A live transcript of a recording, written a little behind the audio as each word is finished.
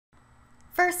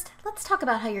First, let's talk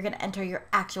about how you're going to enter your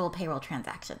actual payroll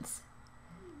transactions.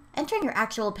 Entering your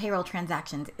actual payroll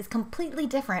transactions is completely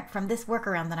different from this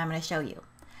workaround that I'm going to show you.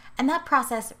 And that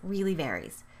process really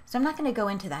varies, so I'm not going to go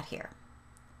into that here.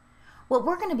 What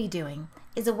we're going to be doing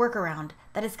is a workaround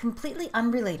that is completely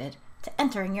unrelated to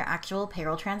entering your actual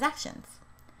payroll transactions.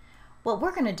 What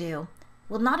we're going to do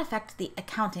will not affect the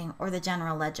accounting or the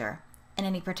general ledger in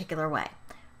any particular way.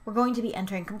 We're going to be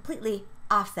entering completely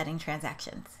offsetting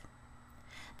transactions.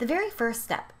 The very first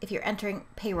step, if you're entering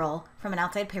payroll from an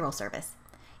outside payroll service,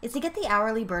 is to get the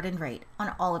hourly burden rate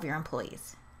on all of your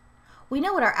employees. We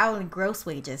know what our hourly gross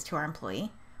wage is to our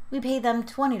employee. We pay them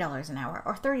 $20 an hour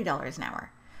or $30 an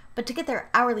hour. But to get their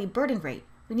hourly burden rate,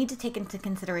 we need to take into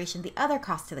consideration the other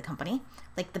costs to the company,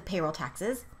 like the payroll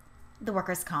taxes, the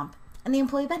workers' comp, and the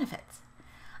employee benefits.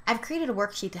 I've created a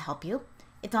worksheet to help you.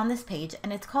 It's on this page,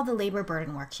 and it's called the Labor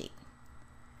Burden Worksheet.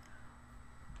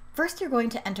 First, you're going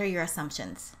to enter your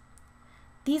assumptions.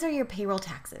 These are your payroll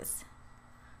taxes.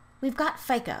 We've got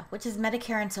FICA, which is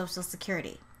Medicare and Social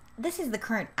Security. This is the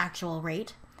current actual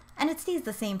rate, and it stays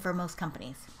the same for most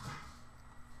companies.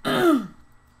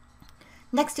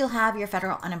 Next, you'll have your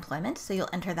federal unemployment, so you'll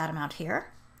enter that amount here.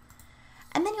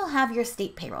 And then you'll have your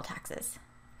state payroll taxes.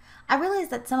 I realize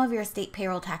that some of your state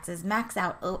payroll taxes max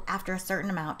out after a certain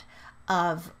amount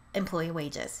of employee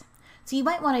wages. So you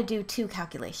might want to do two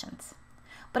calculations.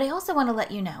 But I also want to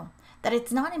let you know that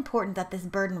it's not important that this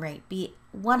burden rate be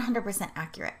 100%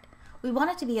 accurate. We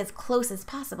want it to be as close as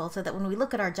possible so that when we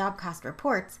look at our job cost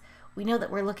reports, we know that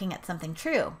we're looking at something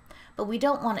true. But we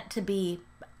don't want it to be,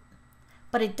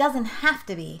 but it doesn't have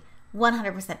to be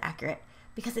 100% accurate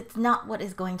because it's not what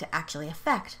is going to actually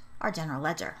affect our general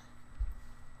ledger.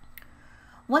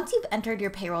 Once you've entered your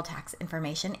payroll tax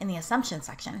information in the assumption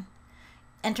section,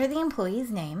 enter the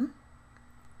employee's name,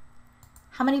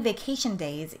 how many vacation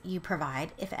days you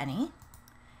provide, if any,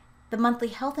 the monthly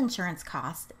health insurance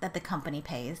cost that the company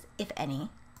pays, if any,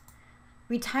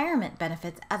 retirement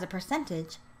benefits as a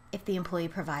percentage if the employee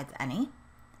provides any,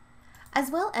 as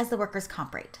well as the workers'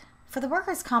 comp rate. For the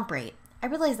workers' comp rate, I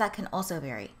realize that can also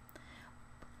vary.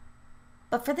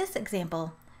 But for this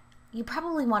example, you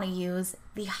probably want to use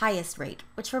the highest rate,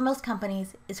 which for most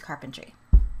companies is carpentry.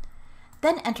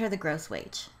 Then enter the gross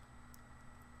wage.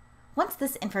 Once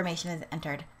this information is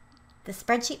entered, the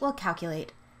spreadsheet will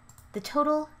calculate the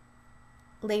total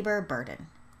labor burden.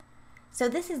 So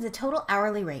this is the total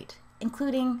hourly rate,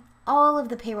 including all of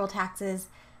the payroll taxes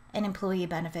and employee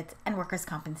benefits and workers'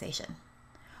 compensation.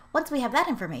 Once we have that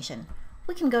information,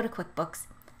 we can go to QuickBooks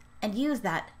and use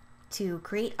that to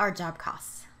create our job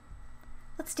costs.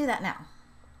 Let's do that now.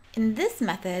 In this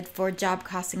method for job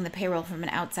costing the payroll from an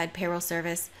outside payroll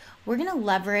service, we're going to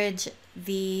leverage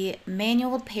the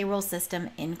manual payroll system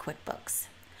in QuickBooks.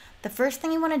 The first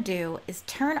thing you want to do is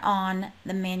turn on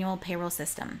the manual payroll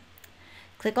system.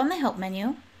 Click on the Help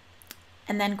menu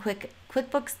and then click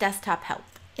QuickBooks Desktop Help.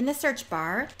 In the search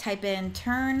bar, type in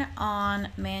Turn on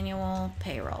Manual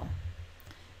Payroll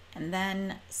and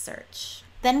then search.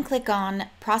 Then click on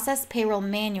Process Payroll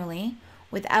Manually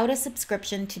without a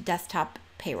subscription to Desktop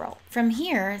Payroll. From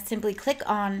here, simply click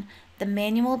on the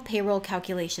manual payroll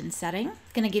calculation setting.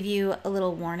 It's going to give you a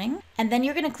little warning. And then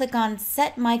you're going to click on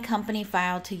Set My Company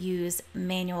File to use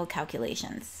manual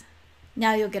calculations.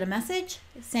 Now you'll get a message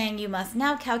saying you must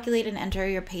now calculate and enter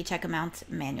your paycheck amounts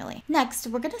manually. Next,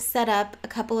 we're going to set up a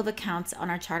couple of accounts on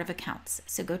our chart of accounts.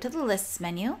 So go to the Lists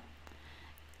menu,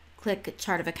 click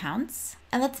Chart of Accounts,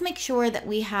 and let's make sure that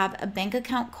we have a bank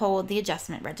account called the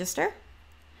Adjustment Register.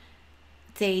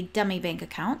 It's a dummy bank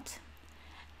account.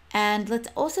 And let's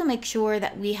also make sure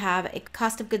that we have a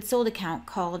cost of goods sold account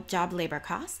called Job Labor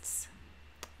Costs.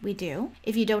 We do.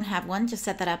 If you don't have one, just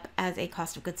set that up as a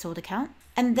cost of goods sold account.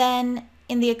 And then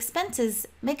in the expenses,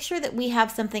 make sure that we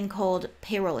have something called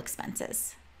payroll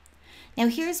expenses. Now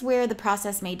here's where the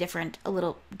process may differ a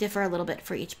little bit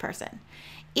for each person.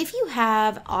 If you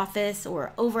have office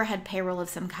or overhead payroll of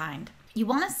some kind, you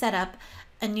want to set up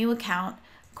a new account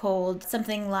called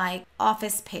something like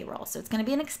office payroll. So it's going to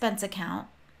be an expense account.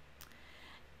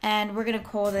 And we're going to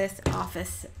call this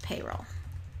office payroll.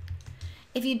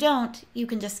 If you don't, you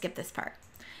can just skip this part.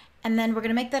 And then we're going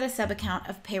to make that a sub-account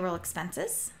of payroll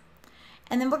expenses.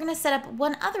 And then we're going to set up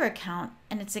one other account,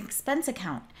 and it's an expense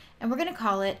account. And we're going to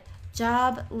call it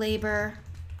Job Labor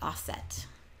Offset.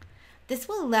 This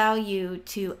will allow you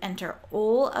to enter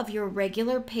all of your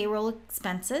regular payroll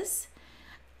expenses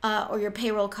or your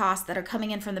payroll costs that are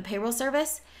coming in from the payroll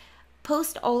service.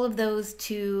 Post all of those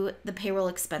to the payroll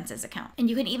expenses account. And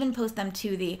you can even post them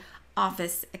to the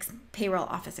payroll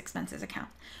office expenses account.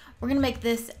 We're going to make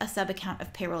this a sub account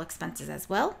of payroll expenses as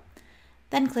well.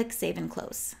 Then click Save and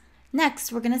Close.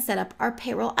 Next, we're going to set up our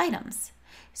payroll items.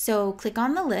 So click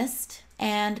on the list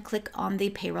and click on the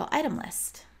payroll item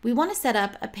list. We want to set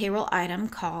up a payroll item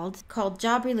called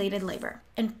job-related labor.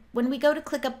 And when we go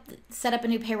to set up a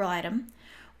new payroll item,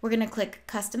 we're going to click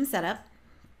Custom Setup,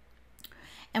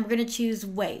 and we're going to choose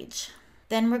Wage.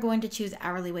 Then we're going to choose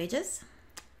Hourly Wages,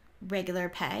 Regular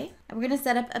Pay, and we're going to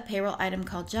set up a payroll item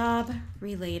called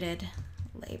Job-Related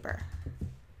Labor.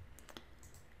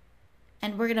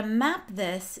 And we're going to map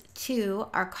this to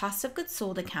our cost of goods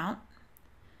sold account,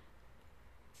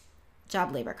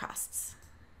 job labor costs.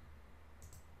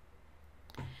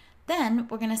 Then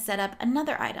we're going to set up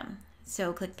another item.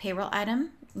 So click Payroll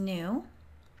Item, New,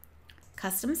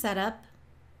 Custom Setup,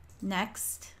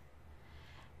 Next.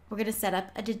 We're going to set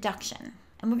up a deduction.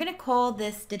 And we're going to call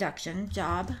this deduction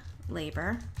Job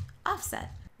Labor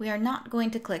Offset. We are not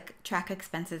going to click Track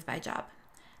Expenses by Job.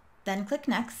 Then click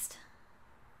Next.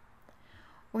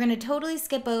 We're going to totally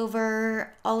skip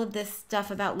over all of this stuff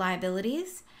about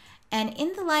liabilities. And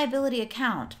in the liability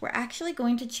account, we're actually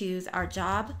going to choose our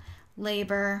Job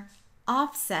Labor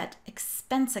Offset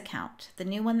Expense account, the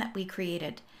new one that we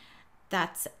created.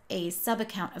 That's a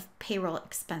sub-account of payroll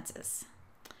expenses.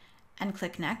 And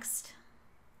click Next.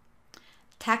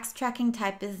 Tax tracking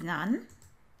type is none.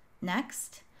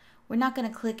 Next. We're not going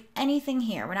to click anything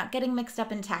here. We're not getting mixed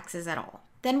up in taxes at all.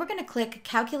 Then we're going to click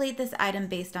Calculate this item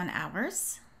based on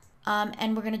hours.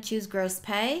 And we're going to choose Gross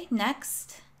Pay.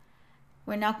 Next.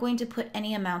 We're not going to put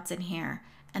any amounts in here.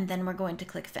 And then we're going to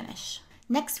click Finish.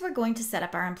 Next, we're going to set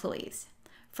up our employees.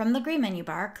 From the gray menu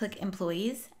bar, click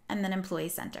Employees and then Employee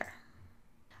Center.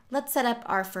 Let's set up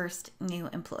our first new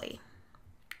employee.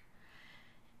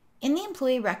 In the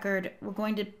employee record, we're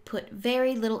going to put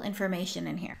very little information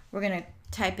in here. We're going to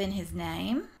type in his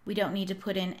name. We don't need to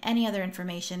put in any other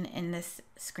information in this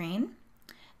screen.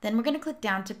 Then we're going to click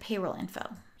down to payroll info.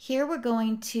 Here we're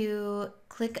going to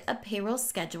click a payroll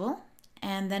schedule,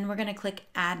 and then we're going to click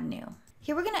Add New.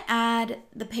 Here we're going to add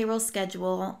the payroll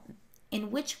schedule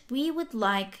in which we would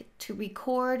like to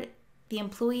record the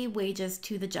employee wages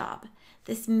to the job.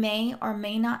 This may or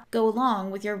may not go along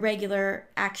with your regular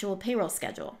actual payroll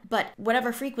schedule, but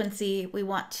whatever frequency we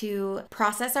want to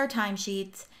process our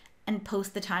timesheets and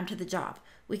post the time to the job.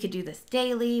 We could do this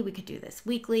daily, we could do this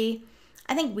weekly.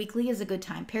 I think weekly is a good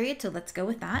time period, so let's go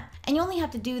with that. And you only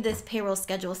have to do this payroll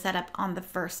schedule setup on the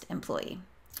first employee.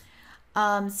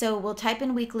 So we'll type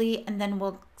in weekly and then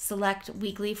we'll select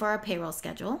weekly for our payroll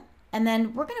schedule. And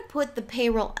then we're going to put the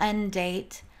payroll end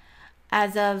date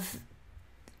as of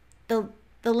the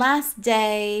last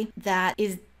day that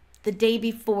is the day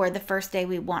before the first day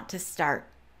we want to start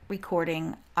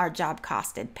recording our job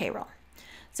costed payroll.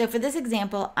 So for this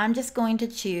example, I'm just going to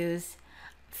choose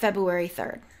February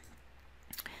 3rd.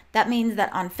 That means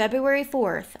that on February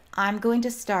 4th, I'm going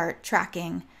to start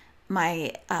tracking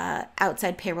my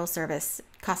outside payroll service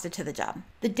costed to the job.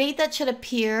 The date that should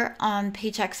appear on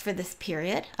paychecks for this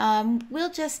period,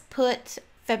 we'll just put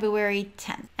February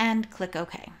 10th and click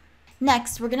OK.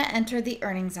 Next, we're going to enter the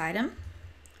earnings item,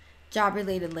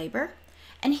 job-related labor,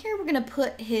 and here we're going to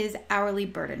put his hourly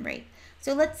burden rate.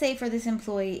 So let's say for this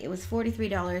employee, it was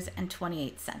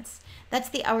 $43.28. That's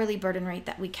the hourly burden rate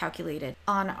that we calculated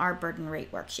on our burden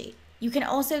rate worksheet. You can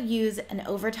also use an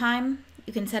overtime.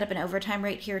 You can set up an overtime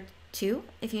rate here too,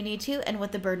 if you need to, and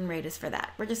what the burden rate is for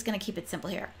that. We're just going to keep it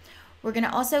simple here. We're going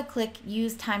to also click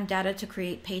Use Time Data to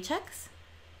create paychecks.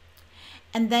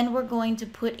 And then we're going to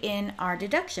put in our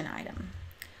deduction item,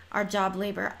 our job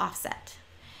labor offset.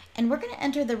 And we're going to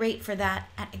enter the rate for that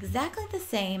at exactly the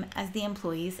same as the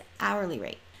employee's hourly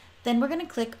rate. Then we're going to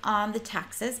click on the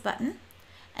taxes button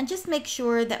and just make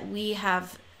sure that we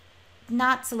have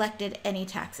not selected any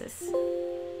taxes.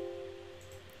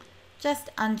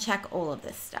 Just uncheck all of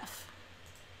this stuff.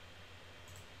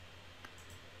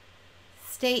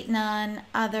 State none,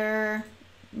 other,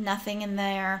 nothing in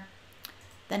there.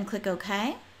 Then click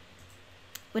OK.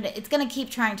 It's going to keep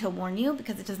trying to warn you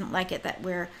because it doesn't like it that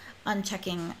we're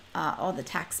unchecking all the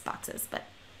tax boxes, but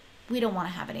we don't want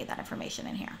to have any of that information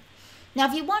in here. Now,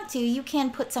 if you want to, you can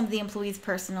put some of the employee's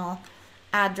personal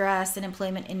address and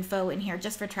employment info in here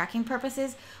just for tracking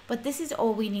purposes, but this is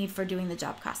all we need for doing the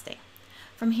job costing.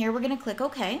 From here, we're going to click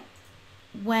OK.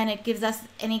 When it gives us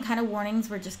any kind of warnings,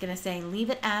 we're just going to say leave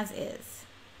it as is.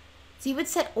 So you would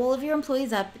set all of your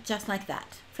employees up just like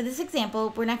that. For this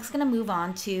example, we're next going to move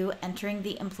on to entering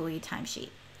the employee timesheet.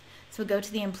 So we'll go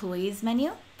to the Employees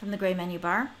menu from the gray menu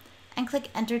bar and click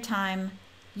Enter Time,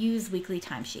 Use Weekly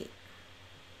Timesheet.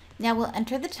 Now we'll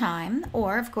enter the time,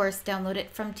 or of course download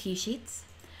it from T-Sheets.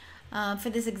 For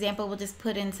this example, we'll just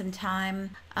put in some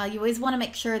time. You always want to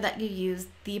make sure that you use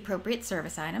the appropriate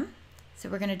service item. So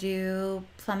we're going to do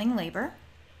plumbing labor.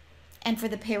 And for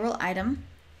the payroll item,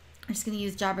 I'm just going to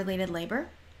use job-related labor.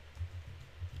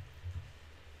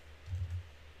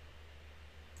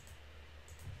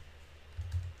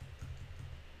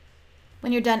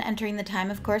 When you're done entering the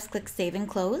time, of course, click Save and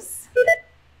Close.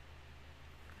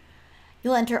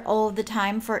 You'll enter all of the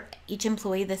time for each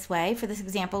employee this way. For this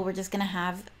example, we're just going to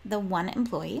have the one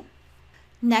employee.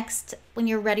 Next, when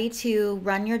you're ready to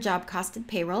run your job costed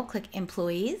payroll, click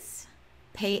Employees,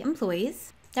 Pay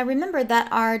Employees. Now remember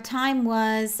that our time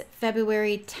was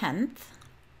February 10th.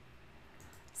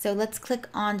 So let's click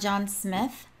on John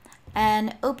Smith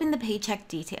and open the paycheck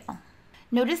detail.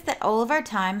 Notice that all of our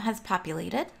time has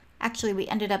populated. Actually, we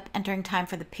ended up entering time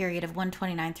for the period of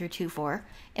 1/29 through 2/4.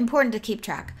 Important to keep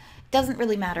track. Doesn't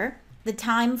really matter. The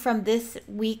time from this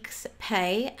week's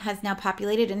pay has now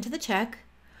populated into the check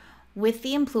with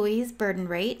the employee's burden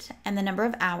rate and the number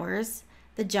of hours,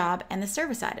 the job, and the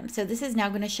service item. So this is now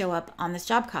going to show up on this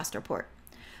job cost report.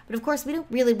 But of course, we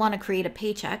don't really want to create a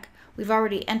paycheck. We've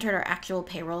already entered our actual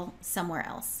payroll somewhere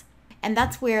else. And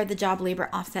that's where the job labor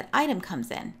offset item comes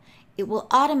in. It will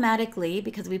automatically,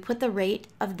 because we put the rate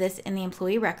of this in the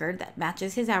employee record that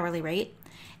matches his hourly rate,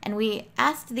 and we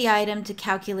asked the item to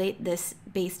calculate this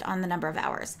based on the number of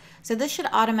hours. So this should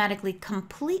automatically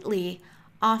completely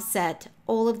offset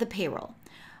all of the payroll.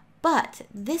 But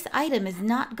this item is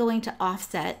not going to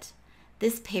offset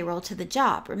this payroll to the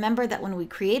job. Remember that when we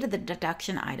created the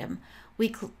deduction item,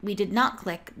 we did not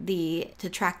click to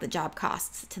track the job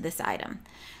costs to this item.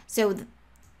 So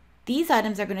these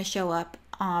items are going to show up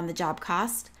on the job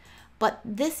cost, but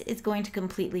this is going to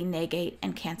completely negate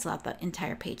and cancel out the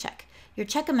entire paycheck. Your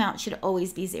check amount should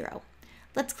always be 0.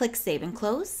 Let's click Save and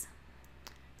Close,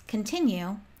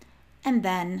 Continue, and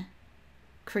then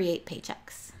Create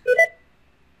Paychecks.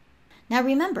 Now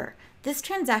remember, this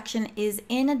transaction is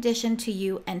in addition to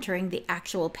you entering the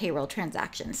actual payroll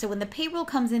transaction. So when the payroll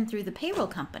comes in through the payroll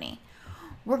company,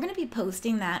 we're going to be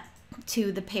posting that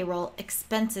to the payroll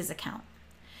expenses account.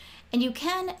 And you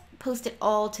can post it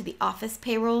all to the office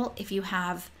payroll if you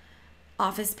have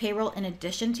office payroll in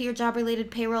addition to your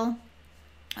job-related payroll,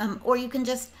 or you can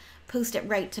just post it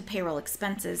right to payroll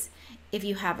expenses if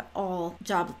you have all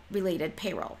job-related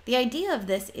payroll. The idea of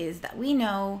this is that we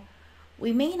know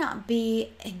we may not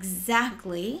be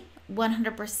exactly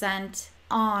 100%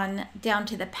 on down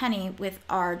to the penny with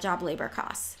our job labor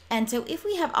costs. And so if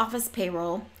we have office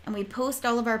payroll and we post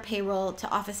all of our payroll to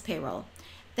office payroll,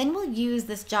 then we'll use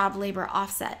this job labor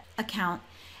offset account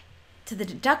to the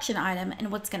deduction item.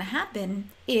 And what's going to happen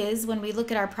is when we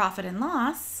look at our profit and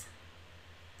loss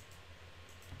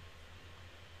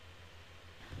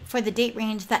for the date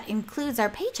range that includes our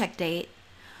paycheck date,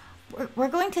 we're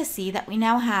going to see that we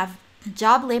now have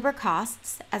job labor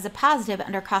costs as a positive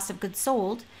under cost of goods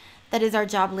sold. That is our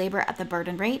job labor at the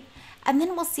burden rate. And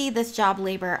then we'll see this job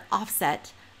labor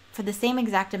offset for the same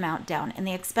exact amount down in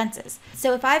the expenses.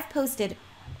 So if I've posted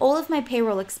all of my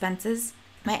payroll expenses,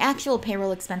 my actual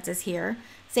payroll expenses here,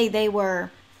 say they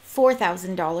were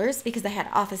 $4,000 because I had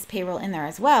office payroll in there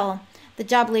as well, the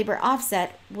job labor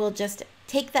offset will just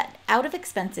take that out of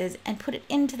expenses and put it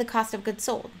into the cost of goods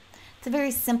sold. It's a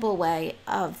very simple way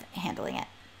of handling it.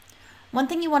 One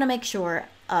thing you want to make sure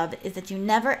of is that you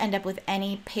never end up with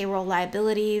any payroll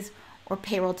liabilities or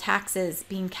payroll taxes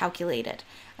being calculated.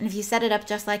 And if you set it up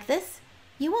just like this,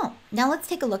 you won't. Now let's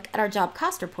take a look at our job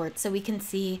cost report so we can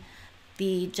see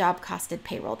the job costed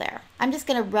payroll there. I'm just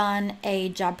going to run a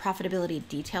job profitability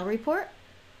detail report.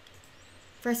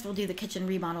 First, we'll do the kitchen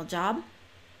remodel job.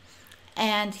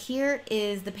 And here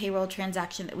is the payroll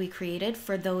transaction that we created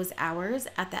for those hours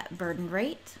at that burden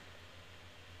rate.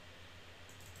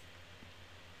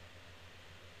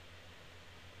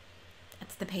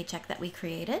 That's the paycheck that we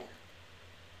created.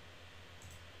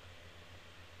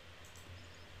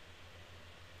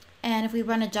 And if we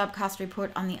run a job cost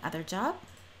report on the other job,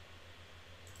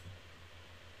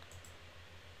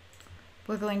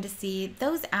 we're going to see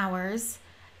those hours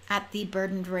at the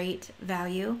burdened rate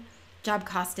value job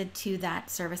costed to that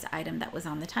service item that was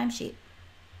on the timesheet.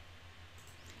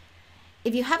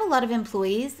 If you have a lot of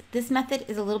employees, this method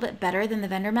is a little bit better than the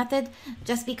vendor method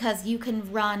just because you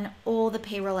can run all the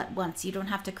payroll at once. You don't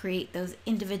have to create those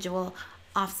individual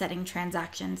offsetting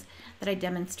transactions that I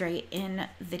demonstrate in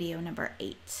video number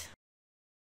 8.